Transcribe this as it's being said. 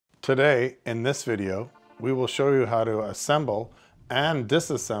Today, in this video, we will show you how to assemble and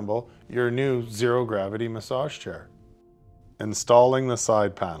disassemble your new zero-gravity massage chair. Installing the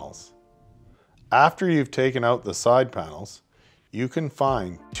side panels. After you've taken out the side panels, you can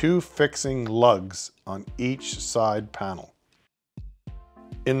find two fixing lugs on each side panel.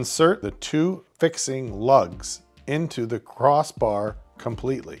 Insert the two fixing lugs into the crossbar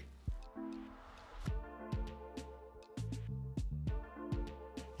completely.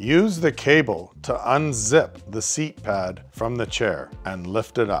 Use the cable to unzip the seat pad from the chair and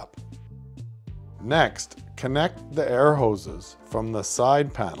lift it up. Next, connect the air hoses from the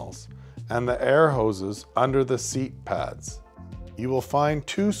side panels and the air hoses under the seat pads. You will find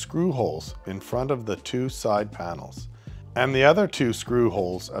two screw holes in front of the two side panels and the other two screw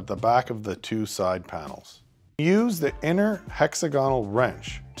holes at the back of the two side panels. Use the inner hexagonal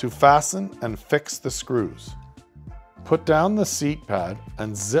wrench to fasten and fix the screws. Put down the seat pad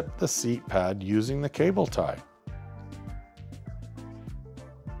and zip the seat pad using the cable tie.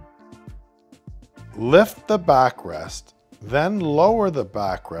 Lift the backrest, then lower the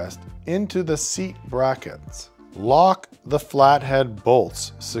backrest into the seat brackets. Lock the flathead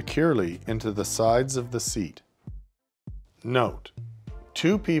bolts securely into the sides of the seat. Note: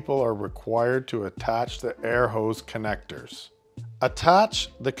 two people are required to attach the air hose connectors. Attach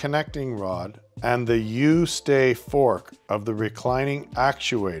the connecting rod and the U-stay fork of the reclining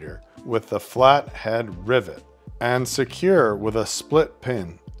actuator with the flathead rivet and secure with a split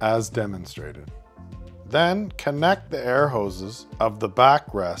pin as demonstrated. Then connect the air hoses of the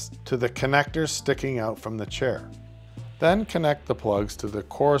backrest to the connectors sticking out from the chair. Then connect the plugs to the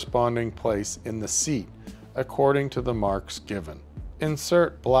corresponding place in the seat according to the marks given.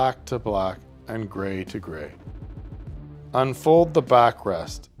 Insert black to black and gray to gray. Unfold the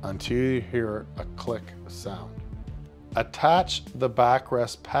backrest until you hear a click sound. Attach the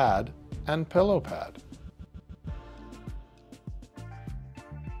backrest pad and pillow pad.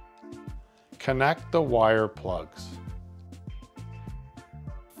 Connect the wire plugs.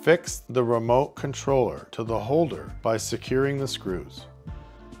 Fix the remote controller to the holder by securing the screws.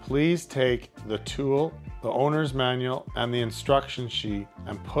 Please take the tool, the owner's manual, and the instruction sheet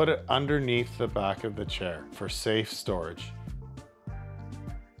and put it underneath the back of the chair for safe storage.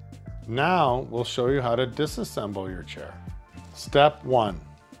 Now we'll show you how to disassemble your chair. Step 1.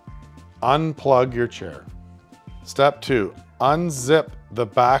 Unplug your chair. Step 2. Unzip the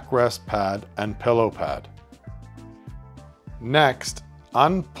backrest pad and pillow pad. Next,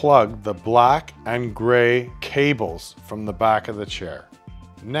 unplug the black and gray cables from the back of the chair.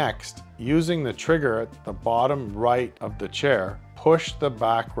 Next, using the trigger at the bottom right of the chair, push the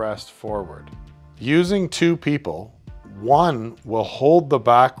backrest forward. Using two people, one will hold the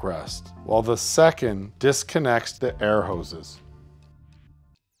backrest while the second disconnects the air hoses.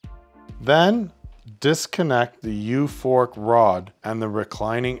 Then, disconnect the U-fork rod and the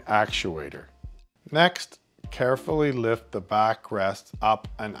reclining actuator. Next, carefully lift the backrest up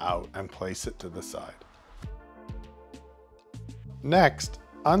and out and place it to the side. Next,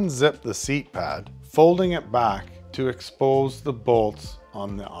 unzip the seat pad, folding it back to expose the bolts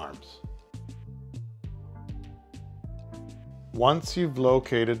on the arms. Once you've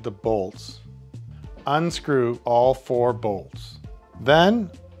located the bolts, unscrew all 4 bolts. Then,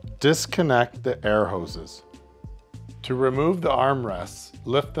 disconnect the air hoses. To remove the armrests,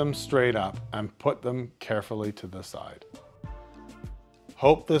 lift them straight up and put them carefully to the side.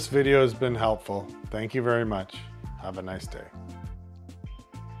 Hope this video has been helpful. Thank you very much. Have a nice day.